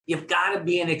you've got to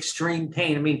be in extreme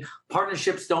pain. I mean,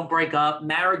 partnerships don't break up.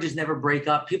 Marriages never break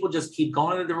up. People just keep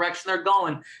going in the direction they're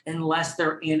going unless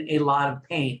they're in a lot of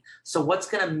pain. So what's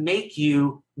going to make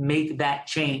you make that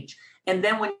change? And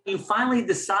then when you finally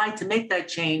decide to make that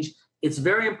change, it's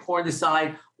very important to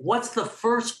decide what's the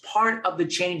first part of the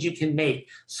change you can make.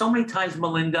 So many times,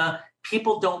 Melinda,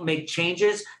 people don't make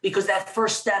changes because that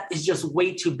first step is just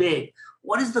way too big.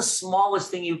 What is the smallest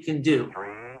thing you can do? 3,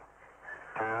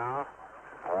 2,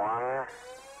 1,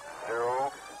 0,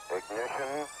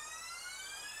 ignition,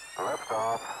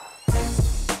 liftoff.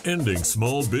 Ending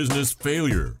small business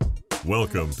failure.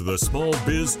 Welcome to the Small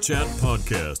Biz Chat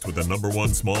podcast with the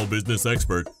 #1 small business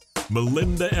expert,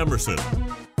 Melinda Emerson.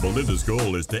 Melinda's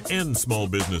goal is to end small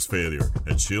business failure,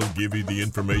 and she'll give you the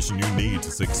information you need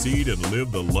to succeed and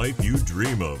live the life you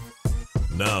dream of.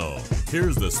 Now,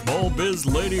 here's the small biz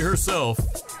lady herself,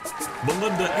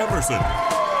 Melinda Emerson.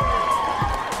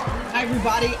 Hi,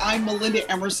 everybody. I'm Melinda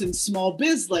Emerson, Small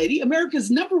Biz Lady, America's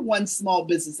 #1 small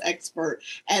business expert.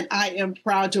 And I am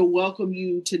proud to welcome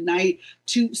you tonight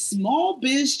to Small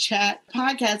Biz Chat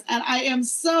podcast. And I am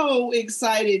so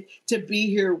excited to be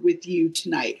here with you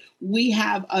tonight. We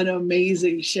have an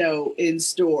amazing show in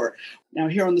store. Now,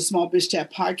 here on the Small Biz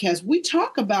Chat podcast, we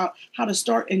talk about how to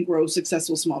start and grow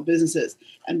successful small businesses.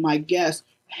 And my guests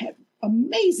have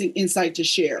amazing insight to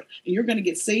share. And you're going to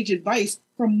get sage advice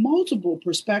from multiple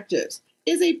perspectives.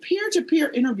 It's a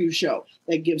peer-to-peer interview show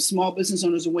that gives small business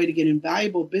owners a way to get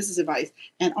invaluable business advice.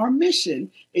 And our mission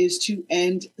is to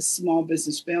end small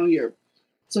business failure.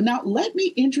 So now let me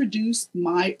introduce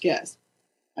my guest.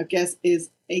 Our guest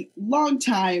is a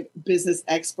longtime business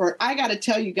expert. I got to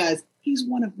tell you guys, he's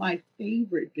one of my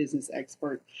favorite business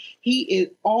experts. He is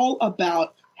all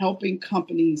about helping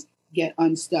companies get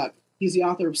unstuck. He's the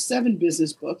author of 7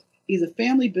 business books. He's a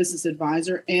family business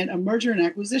advisor and a merger and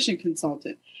acquisition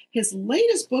consultant. His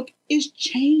latest book is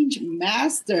Change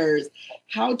Masters,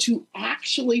 how to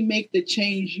actually make the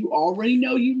change you already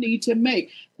know you need to make.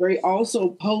 Barry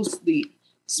also hosts the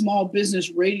Small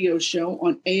Business Radio Show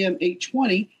on AM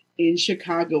 820 in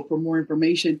Chicago. For more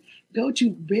information, go to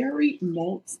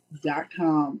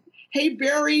barrymoltz.com. Hey,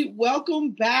 Barry, welcome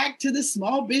back to the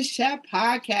Small Biz Chat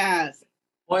podcast.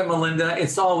 Boy, Melinda,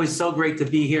 it's always so great to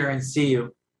be here and see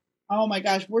you. Oh my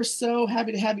gosh, we're so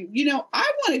happy to have you. You know,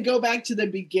 I want to go back to the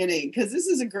beginning because this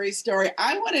is a great story.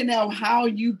 I want to know how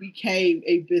you became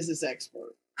a business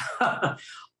expert.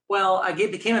 Well, I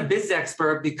became a business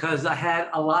expert because I had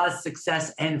a lot of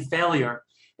success and failure.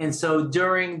 And so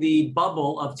during the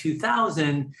bubble of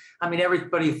 2000, I mean,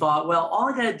 everybody thought, well, all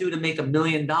I got to do to make $1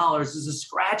 million is to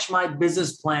scratch my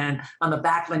business plan on the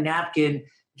back of a napkin,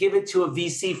 give it to a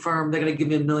VC firm, they're going to give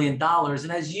me $1 million.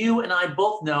 And as you and I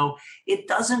both know, it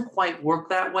doesn't quite work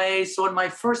that way. So in my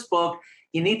first book,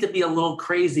 You Need to Be a Little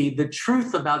Crazy, The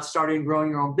Truth About Starting and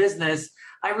Growing Your Own Business,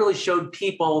 I really showed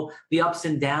people the ups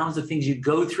and downs, the things you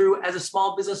go through as a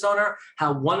small business owner,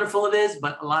 how wonderful it is,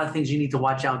 but a lot of things you need to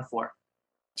watch out for.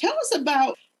 Tell us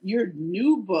about your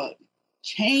new book,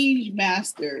 Change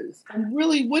Masters, and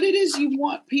really what it is you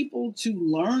want people to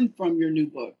learn from your new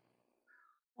book.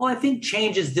 Well, I think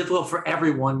change is difficult for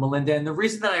everyone, Melinda. And the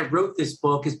reason that I wrote this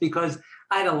book is because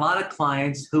I had a lot of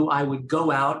clients who I would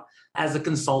go out as a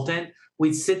consultant.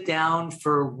 We'd sit down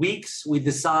for weeks. We'd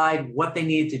decide what they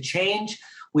needed to change.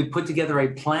 We'd put together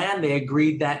a plan. They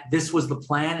agreed that this was the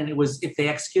plan. And it was, if they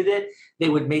executed it, they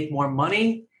would make more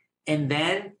money. And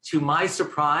then, to my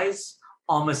surprise,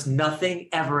 almost nothing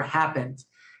ever happened.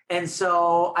 And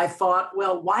so I thought,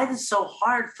 well, why is it so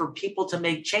hard for people to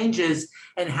make changes?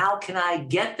 And how can I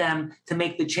get them to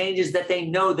make the changes that they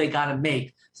know they got to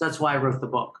make? So that's why I wrote the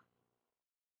book.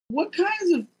 What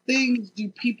kinds of things do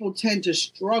people tend to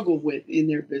struggle with in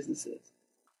their businesses?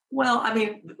 Well, I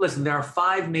mean, listen, there are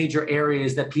 5 major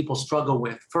areas that people struggle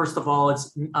with. First of all,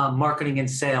 it's marketing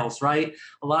and sales, right?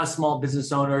 A lot of small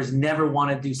business owners never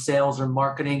want to do sales or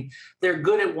marketing. They're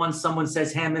good at once someone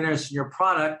says, hey, I'm interested in your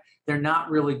product. They're not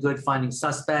really good finding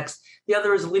suspects. The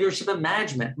other is leadership and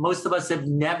management. Most of us have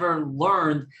never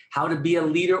learned how to be a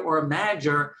leader or a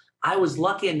manager. I was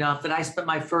lucky enough that I spent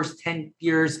my first 10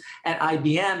 years at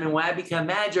IBM. And when I became a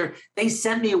manager, they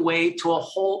sent me away for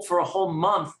a whole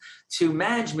month to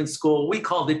management school. We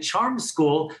called it charm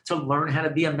school to learn how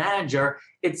to be a manager.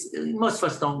 Most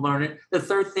of us don't learn it. The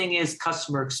third thing is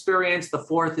customer experience. The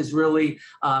fourth is really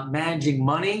managing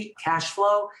money, cash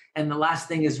flow. And the last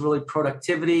thing is really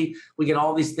productivity. We get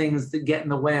all these things that get in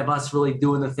the way of us really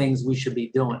doing the things we should be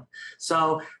doing.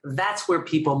 So that's where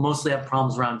people mostly have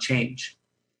problems around change.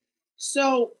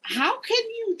 So how can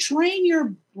you you train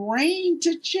your brain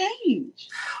to change?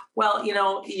 Well,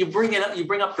 you bring it up, you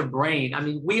bring up the brain. I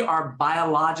mean, we are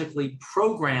biologically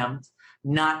programmed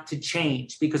not to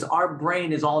change because our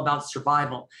brain is all about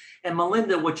survival. And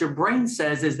Melinda, what your brain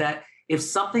says is that if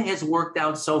something has worked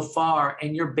out so far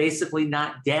and you're basically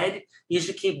not dead, you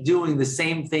should keep doing the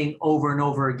same thing over and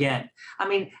over again. I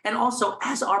mean, and also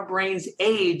as our brains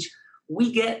age,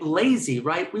 we get lazy,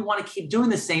 right? We want to keep doing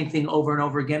the same thing over and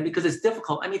over again because it's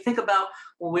difficult. I mean, think about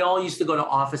when we all used to go to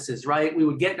offices, right? We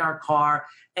would get in our car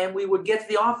and we would get to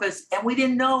the office and we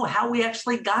didn't know how we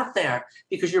actually got there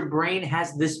because your brain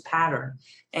has this pattern.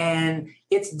 And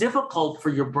it's difficult for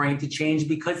your brain to change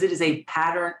because it is a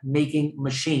pattern making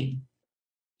machine.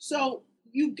 So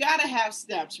you got to have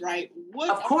steps, right?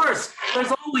 Of course,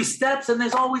 there's always steps and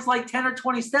there's always like 10 or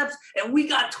 20 steps and we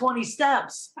got 20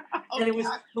 steps. And it was,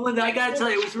 Melinda, I got to tell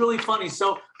you, it was really funny.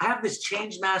 So I have this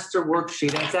Change Master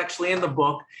worksheet and it's actually in the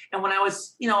book. And when I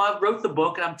was, I wrote the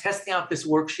book and I'm testing out this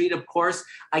worksheet, of course,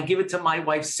 I give it to my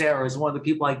wife, Sarah, is one of the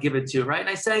people I give it to, right? And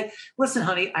I say, listen,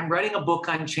 honey, I'm writing a book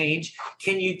on change.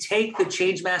 Can you take the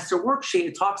Change Master worksheet?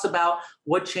 It talks about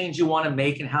what change you want to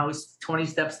make and how it's 20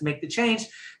 steps to make the change.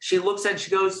 She looks at it,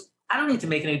 she goes, I don't need to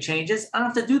make any changes. I don't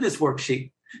have to do this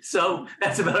worksheet. So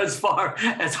that's about as far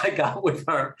as I got with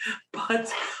her.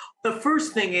 But the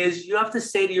first thing is you have to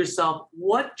say to yourself,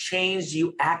 what change do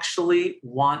you actually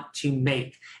want to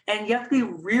make? And you have to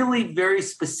be really very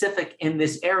specific in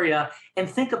this area and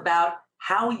think about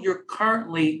how you're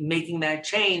currently making that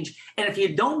change. And if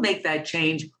you don't make that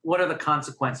change, what are the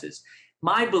consequences?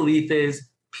 My belief is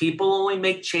people only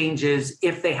make changes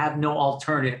if they have no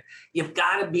alternative. You've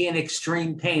got to be in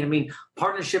extreme pain. I mean,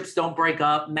 partnerships don't break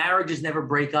up. Marriages never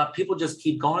break up. People just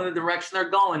keep going in the direction they're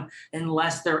going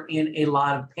unless they're in a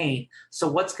lot of pain. So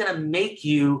what's going to make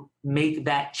you make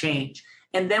that change?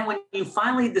 And then when you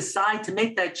finally decide to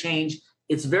make that change,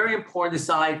 it's very important to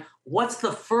decide what's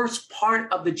the first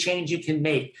part of the change you can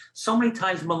make. So many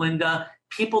times, Melinda,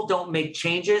 people don't make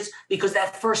changes because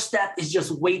that first step is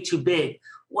just way too big.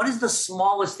 What is the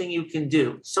smallest thing you can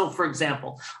do? So, for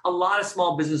example, a lot of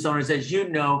small business owners, as you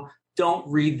know, don't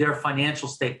read their financial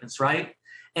statements, right?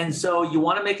 And so you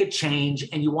want to make a change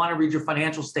and you want to read your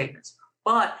financial statements,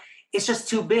 but it's just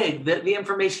too big. The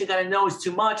information you got to know is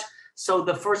too much. So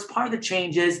the first part of the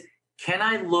change is, can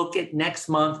I look at next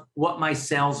month what my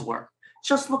sales were?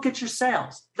 Just look at your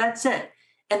sales. That's it.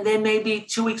 And then maybe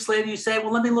 2 weeks later, you say,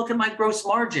 well, let me look at my gross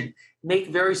margin. Make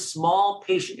very small,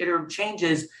 patient, iterative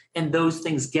changes, and those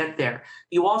things get there.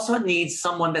 You also need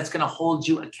someone that's going to hold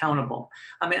you accountable.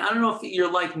 I mean, I don't know if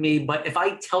you're like me, but if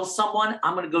I tell someone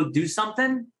I'm going to go do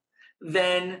something,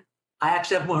 then I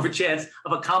actually have more of a chance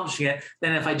of accomplishing it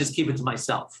than if I just keep it to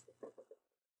myself.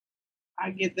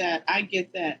 I get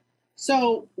that.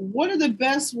 So what are the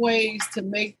best ways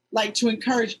to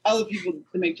encourage other people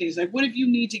to make changes? Like, what if you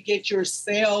need to get your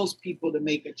salespeople to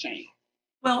make a change?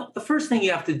 Well, the first thing you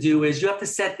have to do is you have to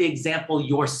set the example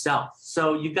yourself.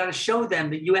 So you've got to show them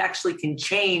that you actually can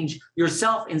change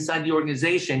yourself inside the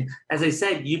organization. As I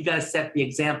said, you've got to set the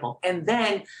example. And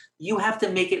then you have to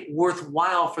make it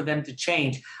worthwhile for them to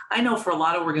change. I know for a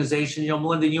lot of organizations,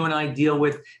 Melinda, you and I deal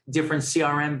with different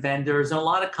CRM vendors, and a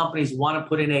lot of companies want to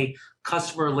put in a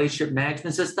customer relationship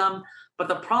management system. But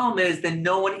the problem is that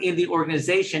no one in the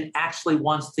organization actually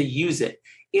wants to use it.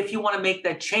 If you want to make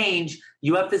that change,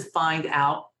 you have to find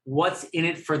out what's in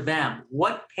it for them.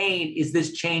 What pain is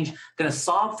this change going to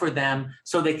solve for them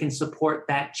so they can support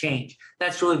that change?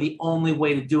 That's really the only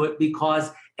way to do it, because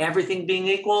everything being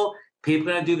equal, people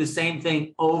are going to do the same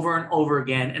thing over and over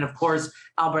again. And of course,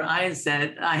 Albert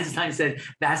Einstein said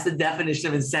that's the definition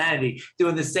of insanity,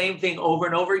 doing the same thing over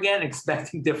and over again,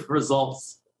 expecting different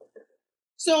results.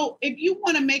 So if you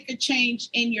want to make a change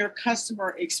in your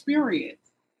customer experience,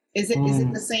 is it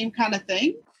the same kind of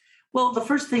thing? Well, the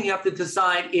first thing you have to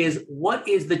decide is what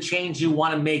is the change you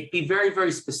want to make? Be very,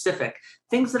 very specific.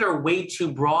 Things that are way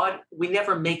too broad, we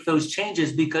never make those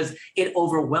changes because it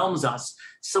overwhelms us.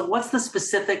 So what's the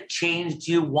specific change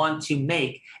you want to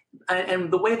make? And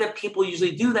the way that people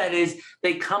usually do that is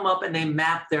they come up and they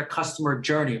map their customer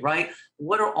journey, right?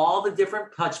 What are all the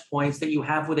different touch points that you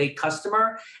have with a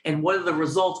customer, and what are the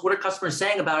results? What are customers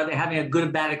saying about it? Are they having a good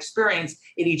or bad experience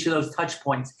in each of those touch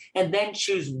points? And then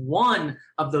choose one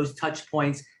of those touch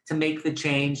points to make the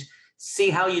change.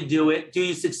 See how you do it. Do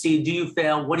you succeed? Do you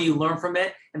fail? What do you learn from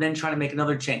it? And then try to make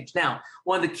another change. Now,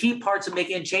 one of the key parts of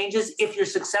making changes, if you're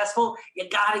successful, you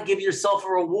got to give yourself a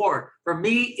reward. For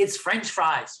me, it's French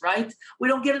fries, right? We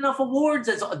don't get enough awards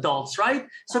as adults, right?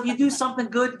 So if you do something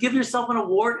good, give yourself an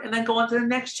award and then go on to the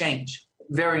next change.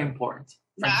 Very important.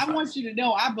 Now, I want you to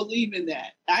know I believe in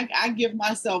that. I give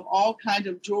myself all kinds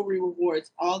of jewelry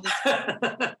rewards all the time.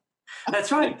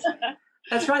 That's right.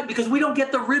 That's right. Because we don't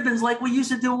get the ribbons like we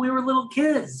used to do when we were little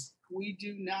kids. We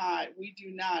do not. We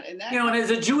do not. And that, and as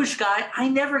a Jewish guy, I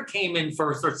never came in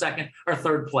first or second or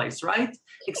third place, right?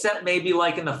 Except maybe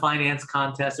like in the finance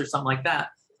contest or something like that.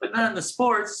 But not in the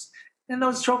sports. And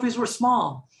those trophies were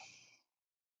small.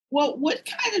 Well, what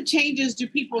kind of changes do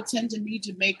people tend to need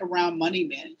to make around money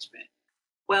management?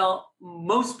 Well,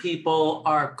 most people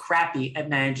are crappy at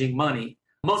managing money,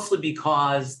 mostly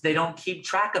because they don't keep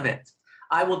track of it.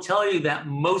 I will tell you that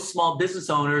most small business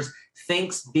owners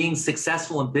think being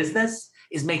successful in business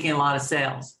is making a lot of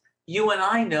sales. You and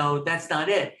I know that's not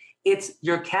it. It's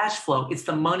your cash flow. It's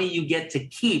the money you get to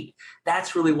keep.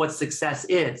 That's really what success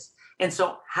is. And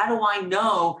so how do I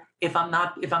know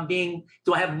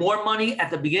do I have more money at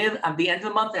the end of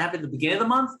the month than I have at the beginning of the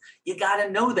month? You got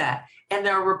to know that. And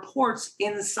there are reports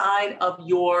inside of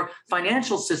your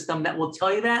financial system that will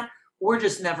tell you that. We're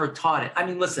just never taught it. I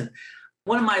mean, listen,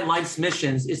 one of my life's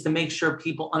missions is to make sure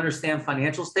people understand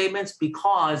financial statements,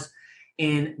 because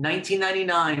in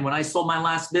 1999, when I sold my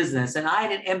last business and I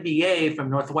had an MBA from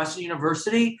Northwestern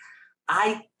University,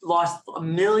 I lost $1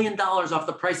 million off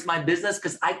the price of my business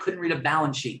because I couldn't read a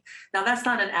balance sheet. Now, that's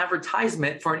not an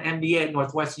advertisement for an MBA at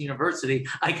Northwestern University,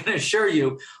 I can assure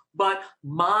you. But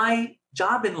my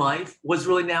job in life was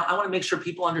really, now I want to make sure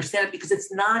people understand it, because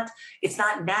it's not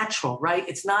natural, right?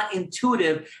 It's not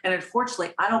intuitive. And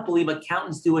unfortunately, I don't believe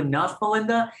accountants do enough,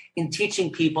 Melinda, in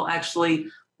teaching people actually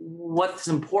what's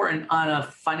important on a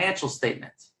financial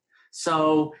statement.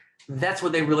 So that's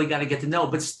what they really got to get to know.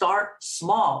 But start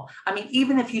small. I mean,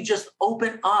 even if you just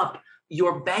open up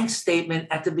your bank statement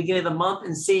at the beginning of the month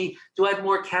and see, do I have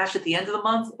more cash at the end of the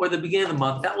month or the beginning of the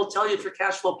month? That will tell you if you're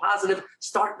cash flow positive.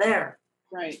 Start there.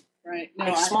 Right. No,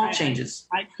 Make small changes.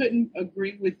 I couldn't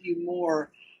agree with you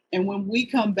more. And when we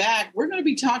come back, we're going to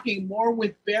be talking more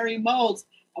with Barry Moltz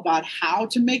about how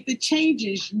to make the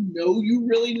changes you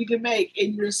really need to make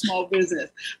in your small business.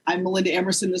 I'm Melinda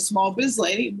Emerson, the Small Biz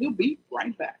Lady. We'll be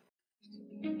right back.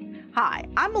 Hi,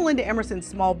 I'm Melinda Emerson,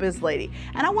 Small Biz Lady,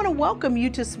 and I want to welcome you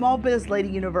to Small Biz Lady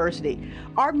University.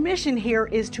 Our mission here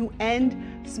is to end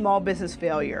small business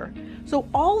failure. So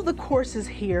all of the courses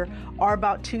here are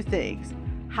about two things: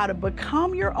 how to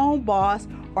become your own boss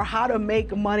or how to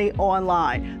make money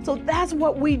online. So that's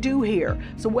what we do here.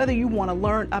 So whether you want to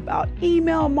learn about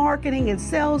email marketing and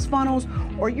sales funnels,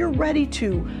 or you're ready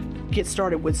to get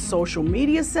started with social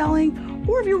media selling,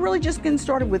 or if you're really just getting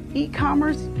started with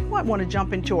e-commerce, you might want to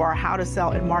jump into our How to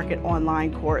Sell and Market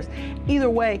Online course. Either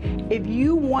way, if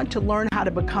you want to learn how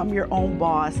to become your own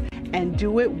boss and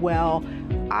do it well,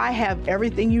 I have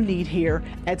everything you need here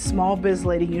at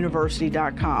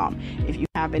smallbizladyuniversity.com. If you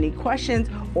have any questions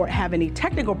or have any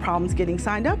technical problems getting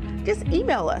signed up, just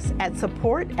email us at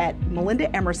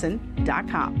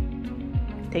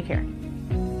support@melindaemerson.com. Take care.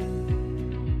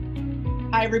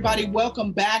 Hi, everybody.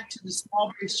 Welcome back to the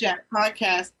Small Biz Chat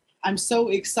podcast. I'm so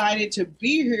excited to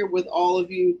be here with all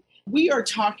of you. We are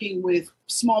talking with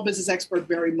small business expert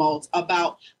Barry Moltz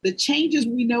about the changes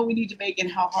we know we need to make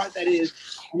and how hard that is.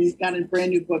 And he's got a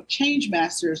brand new book, Change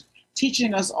Masters,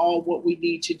 teaching us all what we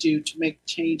need to do to make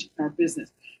change in our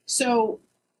business. So,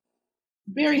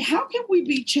 Barry, how can we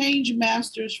be change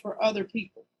masters for other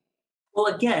people? Well,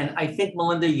 again, I think,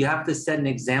 Melinda, you have to set an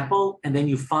example, and then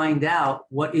you find out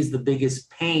what is the biggest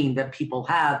pain that people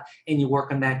have, and you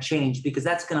work on that change, because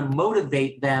that's going to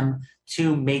motivate them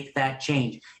to make that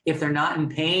change. If they're not in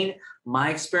pain, my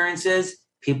experience is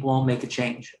people won't make a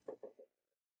change.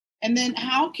 And then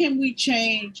how can we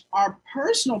change our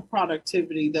personal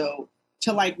productivity, though,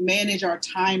 to manage our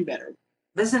time better?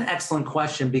 This is an excellent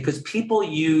question, because people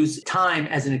use time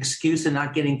as an excuse in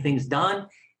not getting things done.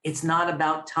 It's not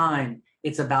about time.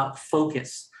 It's about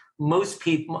focus. Most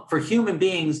people, for human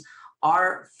beings,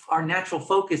 our natural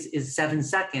focus is 7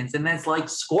 seconds. And that's like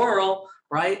squirrel,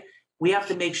 right? We have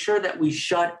to make sure that we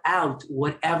shut out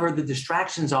whatever the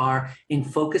distractions are and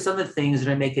focus on the things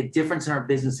that are make a difference in our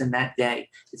business in that day.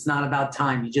 It's not about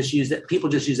time. You just use it. People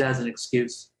just use that as an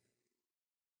excuse.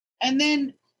 And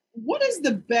then what is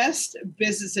the best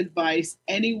business advice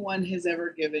anyone has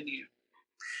ever given you?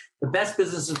 The best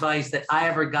business advice that I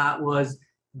ever got was,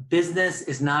 business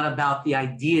is not about the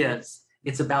ideas.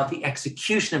 It's about the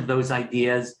execution of those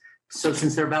ideas. So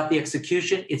since they're about the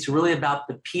execution, it's really about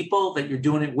the people that you're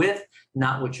doing it with,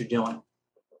 not what you're doing.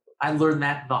 I learned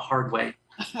that the hard way.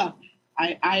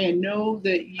 I know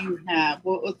that you have.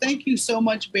 Well, thank you so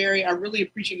much, Barry. I really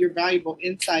appreciate your valuable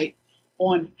insight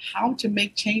on how to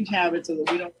make change habits so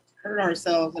that we don't hurt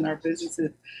ourselves and our businesses.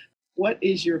 What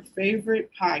is your favorite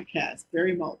podcast?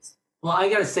 Barry Moltz. Well, I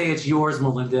got to say it's yours,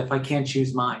 Melinda, if I can't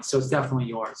choose mine. So it's definitely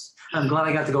yours. I'm glad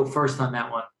I got to go first on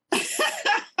that one.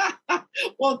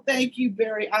 Well, thank you,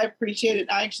 Barry. I appreciate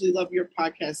it. I actually love your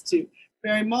podcast too.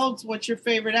 Barry Moltz, what's your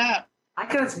favorite app?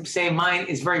 I got to say mine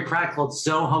is very practical. It's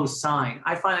Zoho Sign.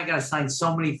 I find I got to sign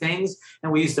so many things,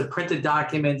 and we used to print the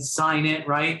document, sign it,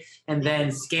 right, and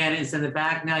then scan it and send it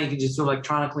back. Now you can just do it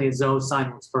electronically, and Zoho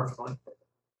Sign works perfectly.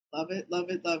 Love it, love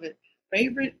it, love it.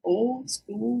 Favorite old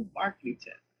school marketing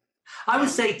tip? I would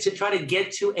say to try to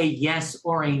get to a yes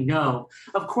or a no.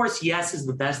 Of course, yes is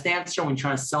the best answer when you're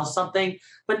trying to sell something,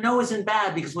 but no isn't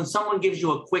bad because when someone gives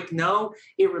you a quick no,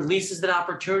 it releases that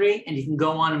opportunity and you can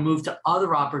go on and move to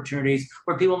other opportunities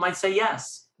where people might say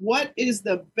yes. What is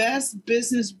the best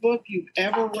business book you've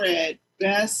ever read?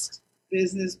 Best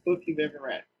business book you've ever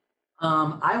read?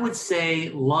 I would say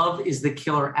Love is the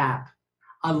Killer app.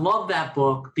 I love that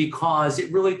book because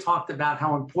it really talked about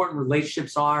how important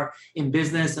relationships are in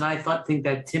business. And I think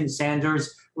that Tim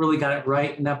Sanders really got it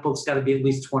right. And that book's got to be at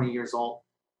least 20 years old.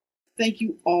 Thank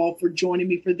you all for joining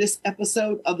me for this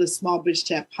episode of the Small Biz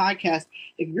Chat podcast.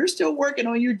 If you're still working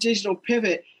on your digital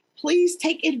pivot, please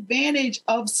take advantage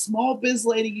of Small Biz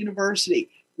Lady University.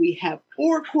 We have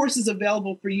 4 courses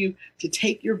available for you to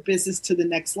take your business to the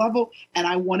next level. And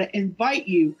I want to invite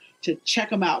you to check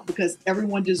them out because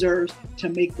everyone deserves to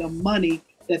make the money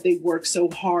that they work so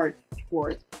hard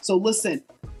for. So listen,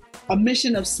 a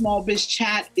mission of Small Biz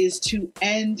Chat is to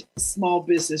end small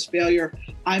business failure.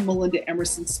 I'm Melinda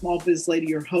Emerson, Small Biz Lady,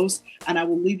 your host, and I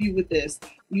will leave you with this.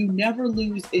 You never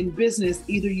lose in business.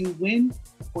 Either you win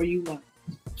or you learn.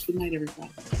 Good night, everybody.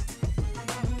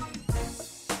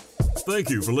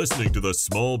 Thank you for listening to the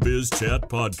Small Biz Chat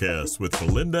podcast with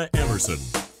Melinda Emerson.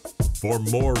 For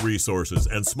more resources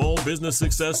and small business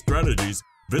success strategies,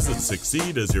 visit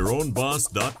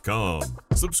succeedasyourownboss.com.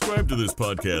 Subscribe to this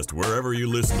podcast wherever you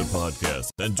listen to podcasts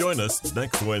and join us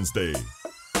next Wednesday.